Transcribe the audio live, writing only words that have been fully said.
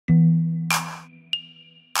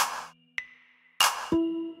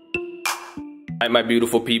Hi, my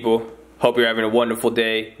beautiful people. Hope you're having a wonderful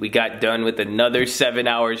day. We got done with another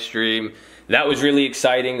 7-hour stream. That was really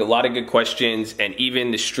exciting. A lot of good questions, and even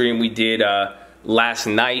the stream we did last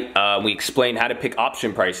night, we explained how to pick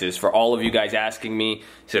option prices for all of you guys asking me.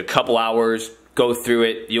 It's a couple hours. Go through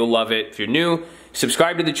it. You'll love it. If you're new,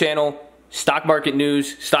 subscribe to the channel. Stock market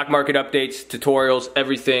news, stock market updates, tutorials,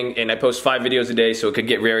 everything. And I post 5 videos a day, so it could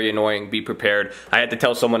get very annoying. Be prepared. I had to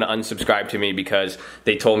tell someone to unsubscribe to me because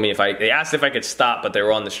they told me they asked if I could stop, but they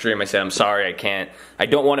were on the stream. I said, I'm sorry, I can't. I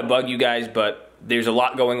don't want to bug you guys, but there's a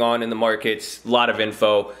lot going on in the markets, a lot of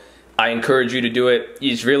info. I encourage you to do it.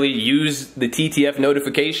 You just really use the TTF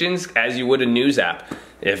notifications as you would a news app.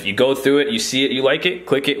 If you go through it, you see it, you like it,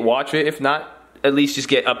 click it, watch it. If not, at least just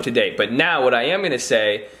get up to date. But now what I am going to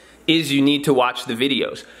say is you need to watch the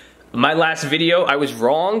videos. My last video, I was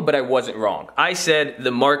wrong, but I wasn't wrong. I said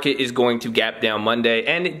the market is going to gap down Monday,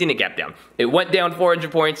 and it didn't gap down. It went down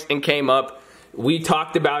 400 points and came up. We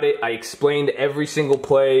talked about it. I explained every single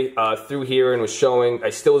play through here and was showing.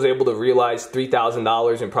 I still was able to realize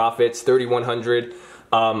 $3,000 in profits, $3,100.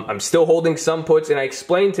 I'm still holding some puts, and I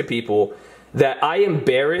explained to people that I am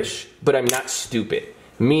bearish, but I'm not stupid.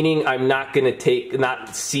 Meaning I'm not going to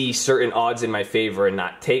not see certain odds in my favor and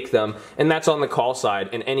not take them. And that's on the call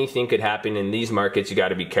side. And anything could happen in these markets. You got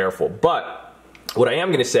to be careful. But what I am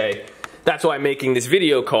going to say, that's why I'm making this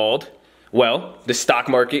video called, well, the stock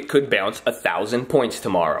market could bounce 1,000 points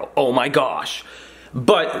tomorrow. Oh my gosh.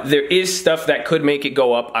 But there is stuff that could make it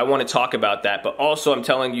go up. I want to talk about that. But also I'm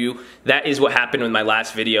telling you, that is what happened in my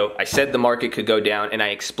last video. I said the market could go down, and I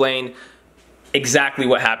explained exactly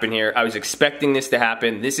what happened here. I was expecting this to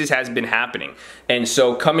happen. This has been happening. And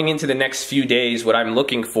so coming into the next few days, what I'm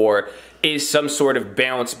looking for is some sort of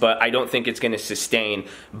bounce, but I don't think it's going to sustain.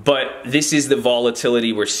 But this is the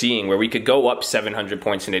volatility we're seeing, where we could go up 700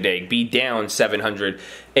 points in a day, be down 700,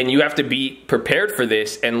 and you have to be prepared for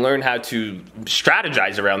this and learn how to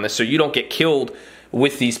strategize around this so you don't get killed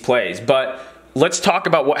with these plays. But let's talk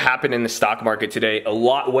about what happened in the stock market today. A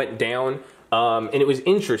lot went down. And it was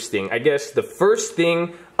interesting. I guess the first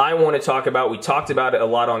thing I want to talk about, we talked about it a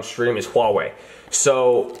lot on stream, is Huawei.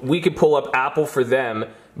 So we could pull up Apple for them.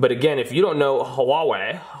 But again, if you don't know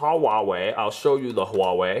Huawei, I'll show you the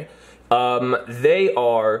Huawei.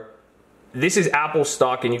 This is Apple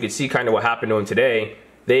stock, and you can see kind of what happened to them today.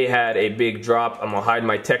 They had a big drop. I'm going to hide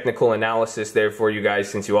my technical analysis there for you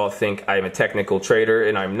guys, since you all think I'm a technical trader,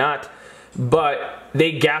 and I'm not. But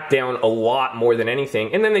they gapped down a lot more than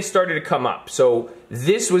anything, and then they started to come up. So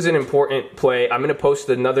this was an important play. I'm going to post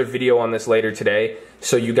another video on this later today,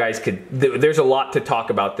 so you guys could, there's a lot to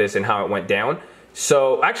talk about this and how it went down.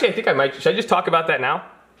 So actually, I think I might, should I just talk about that now?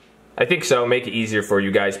 I think so, make it easier for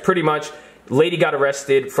you guys. Pretty much, lady got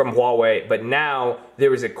arrested from Huawei, but now there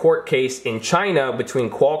was a court case in China between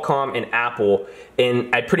Qualcomm and Apple,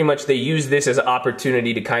 and they used this as an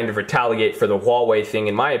opportunity to kind of retaliate for the Huawei thing,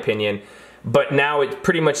 in my opinion. But now it's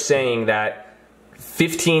pretty much saying that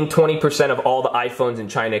 15–20% of all the iPhones in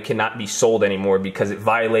China cannot be sold anymore because it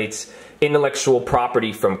violates intellectual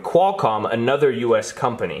property from Qualcomm, another US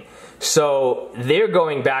company. So they're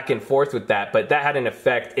going back and forth with that, but that had an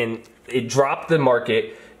effect, and it dropped the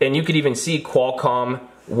market. And you could even see Qualcomm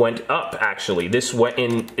went up, actually. This went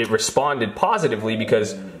in, it responded positively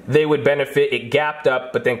because they would benefit. It gapped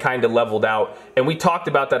up, but then kind of leveled out. And we talked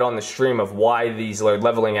about that on the stream of why these are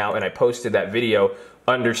leveling out, and I posted that video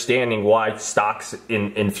understanding why stocks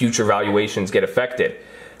in future valuations get affected.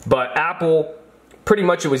 But Apple, pretty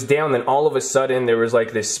much it was down. Then all of a sudden there was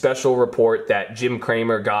like this special report that Jim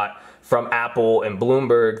Cramer got from Apple and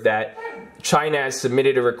Bloomberg that China has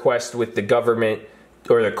submitted a request with the government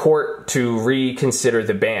or the court to reconsider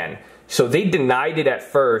the ban. So they denied it at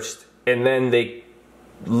first, and then they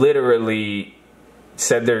literally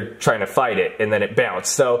said they're trying to fight it, and then it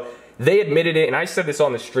bounced. So they admitted it, and I said this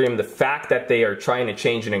on the stream, the fact that they are trying to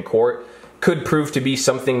change it in court could prove to be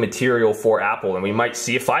something material for Apple, and we might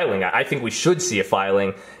see a filing. I think we should see a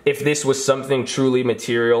filing. If this was something truly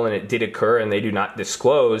material and it did occur and they do not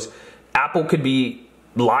disclose, Apple could be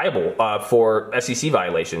liable for SEC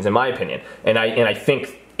violations, in my opinion. And I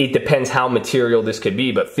think it depends how material this could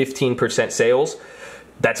be, but 15% sales,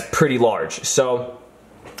 that's pretty large. So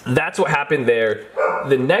that's what happened there.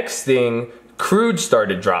 The next thing, crude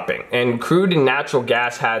started dropping, and crude and natural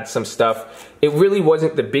gas had some stuff. It really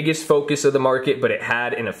wasn't the biggest focus of the market, but it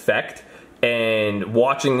had an effect. And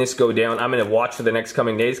watching this go down, I'm going to watch for the next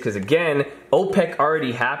coming days, because again, OPEC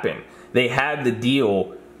already happened. They had the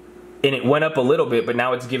deal and it went up a little bit, but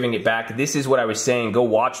now it's giving it back. This is what I was saying. Go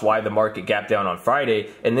watch why the market gapped down on Friday,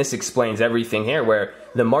 and this explains everything here, where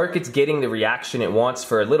the market's getting the reaction it wants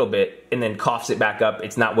for a little bit and then coughs it back up.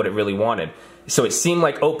 It's not what it really wanted. So it seemed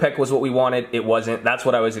like OPEC was what we wanted. It wasn't. That's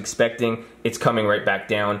what I was expecting. It's coming right back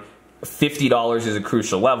down. $50 is a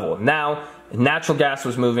crucial level. Now, natural gas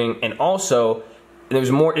was moving, and also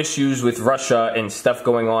there's more issues with Russia and stuff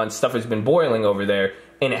going on. Stuff has been boiling over there,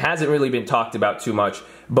 and it hasn't really been talked about too much.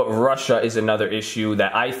 But Russia is another issue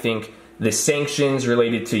that I think the sanctions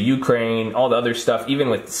related to Ukraine, all the other stuff, even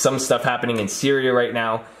with some stuff happening in Syria right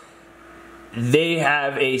now, they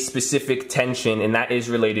have a specific tension, and that is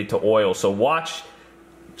related to oil. So watch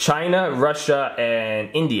China, Russia, and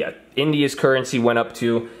India. India's currency went up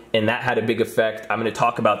too, and that had a big effect. I'm going to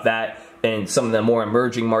talk about that and some of the more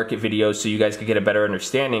emerging market videos so you guys can get a better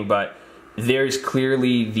understanding. But there's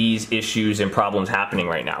clearly these issues and problems happening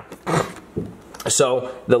right now.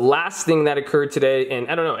 So the last thing that occurred today, and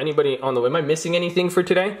I don't know, anybody on the way, am I missing anything for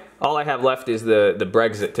today? All I have left is the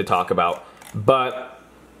Brexit to talk about. But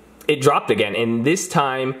it dropped again, and this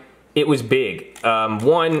time it was big.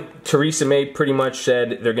 One, Theresa May pretty much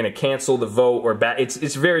said they're going to cancel the vote or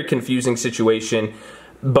it's a very confusing situation,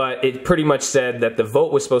 but it pretty much said that the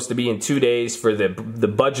vote was supposed to be in 2 days for the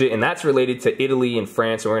budget, and that's related to Italy and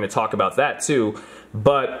France, and we're going to talk about that too.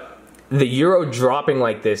 But the euro dropping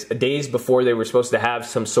like this days before they were supposed to have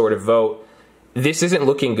some sort of vote, this isn't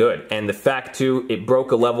looking good. And the fact too, it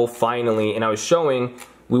broke a level finally, and I was showing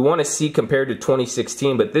we want to see compared to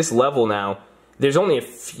 2016, but this level now, there's only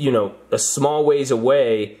a small ways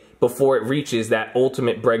away before it reaches that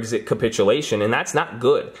ultimate Brexit capitulation, and that's not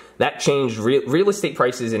good. That changed real estate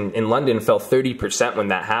prices in London fell 30% when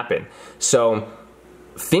that happened. So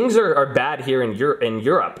things are bad here in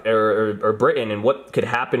Europe or Britain, and what could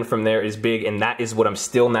happen from there is big, and that is what I'm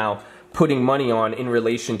still now putting money on in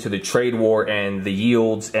relation to the trade war and the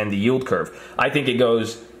yields and the yield curve. I think it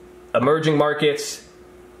goes emerging markets,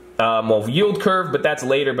 well, yield curve, but that's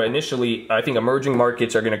later. But initially, I think emerging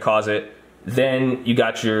markets are going to cause it. Then you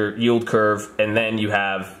got your yield curve, and then you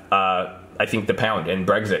have, I think, the pound and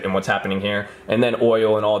Brexit and what's happening here, and then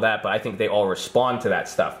oil and all that. But I think they all respond to that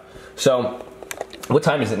stuff. So what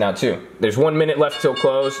time is it now, too? There's 1 minute left till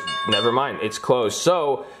close. Never mind, it's closed.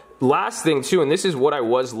 So last thing, too, and this is what I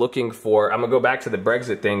was looking for. I'm going to go back to the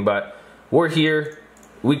Brexit thing, but we're here.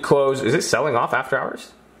 We close. Is it selling off after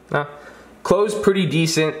hours? No. Closed pretty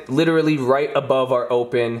decent, literally right above our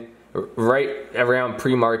open, right around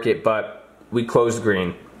pre-market, but we closed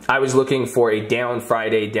green. I was looking for a down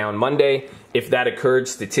Friday, down Monday. If that occurred,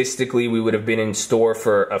 statistically, we would have been in store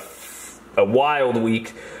for a wild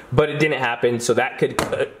week, but it didn't happen, so that could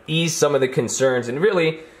ease some of the concerns and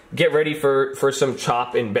really get ready for some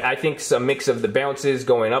chop, and I think some mix of the bounces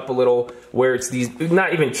going up a little, where it's these,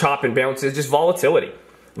 not even chop and bounces, just volatility.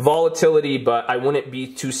 But I wouldn't be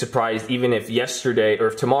too surprised even if yesterday or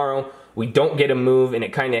if tomorrow we don't get a move and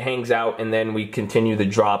it kind of hangs out and then we continue the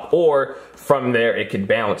drop, or from there it could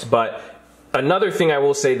bounce. But another thing I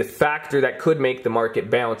will say, the factor that could make the market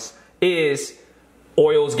bounce is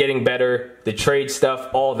oil's getting better, the trade stuff,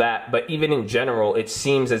 all that. But even in general, it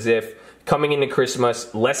seems as if coming into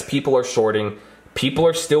Christmas, less people are shorting, people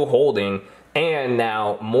are still holding, and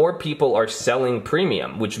now more people are selling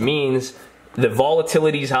premium, which means the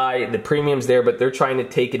volatility's high, the premium's there, but they're trying to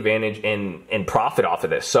take advantage and profit off of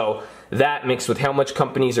this. So that mixed with how much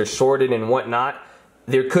companies are shorted and whatnot,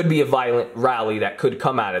 there could be a violent rally that could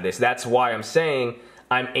come out of this. That's why I'm saying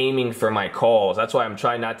I'm aiming for my calls. That's why I'm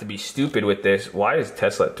trying not to be stupid with this. Why is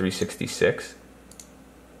Tesla at 366?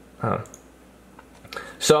 Oh.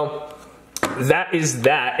 So that is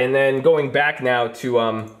that. And then going back now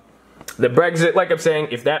to the Brexit, like I'm saying,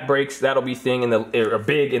 if that breaks, that'll be big.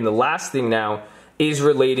 And the last thing now is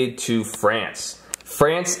related to France.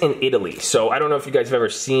 France and Italy. So I don't know if you guys have ever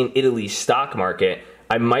seen Italy's stock market.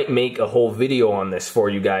 I might make a whole video on this for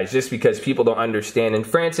you guys just because people don't understand. And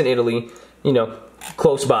France and Italy, you know,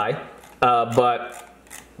 close by. But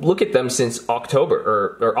look at them since October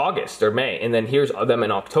or August or May. And then here's them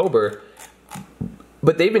in October.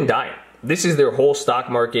 But they've been dying. This is their whole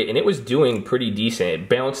stock market, and it was doing pretty decent. It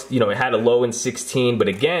bounced, you know, it had a low in 16, but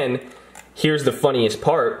again, here's the funniest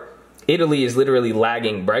part. Italy is literally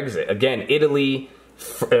lagging Brexit. Again, Italy,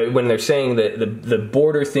 when they're saying that the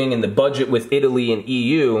border thing and the budget with Italy and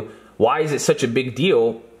EU, why is it such a big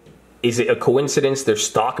deal? Is it a coincidence their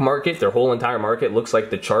stock market, their whole entire market, looks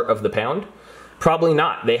like the chart of the pound? Probably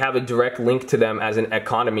not. They have a direct link to them as an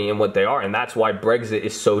economy and what they are, and that's why Brexit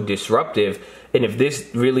is so disruptive. And if this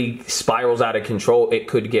really spirals out of control, it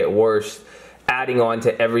could get worse, adding on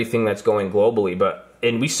to everything that's going globally.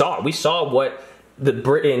 And we saw what the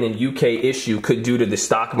Britain and UK issue could do to the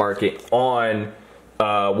stock market on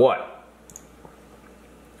what?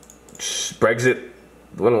 Brexit,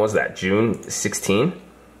 when was that? June 16?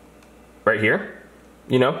 Right here?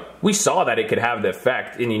 You know, we saw that it could have the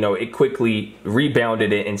effect, and, you know, it quickly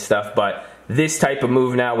rebounded it and stuff, but this type of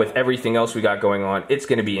move now with everything else we got going on, it's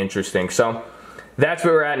going to be interesting. So that's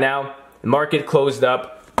where we're at now. The market closed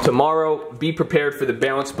up. Tomorrow, be prepared for the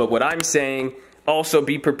bounce, but what I'm saying, also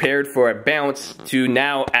be prepared for a bounce to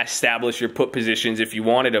now establish your put positions if you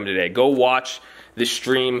wanted them today. Go watch the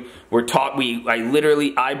stream. I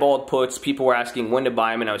literally eyeballed puts. People were asking when to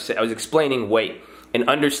buy them, and I was explaining wait and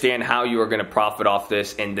understand how you are going to profit off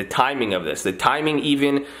this and the timing of this. The timing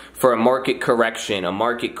even for a market correction, a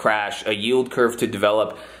market crash, a yield curve to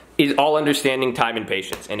develop is all understanding time and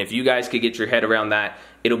patience. And if you guys could get your head around that,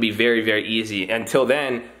 it'll be very, very easy. Until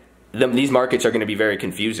then, these markets are going to be very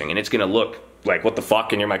confusing, and it's going to look like, what the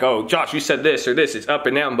fuck? And you're like, oh, Josh, you said this or this. It's up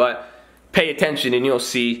and down, but pay attention and you'll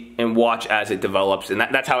see and watch as it develops. And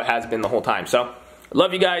that's how it has been the whole time. So,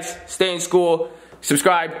 love you guys. Stay in school.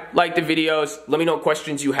 Subscribe, like the videos. Let me know what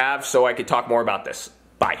questions you have so I could talk more about this.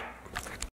 Bye.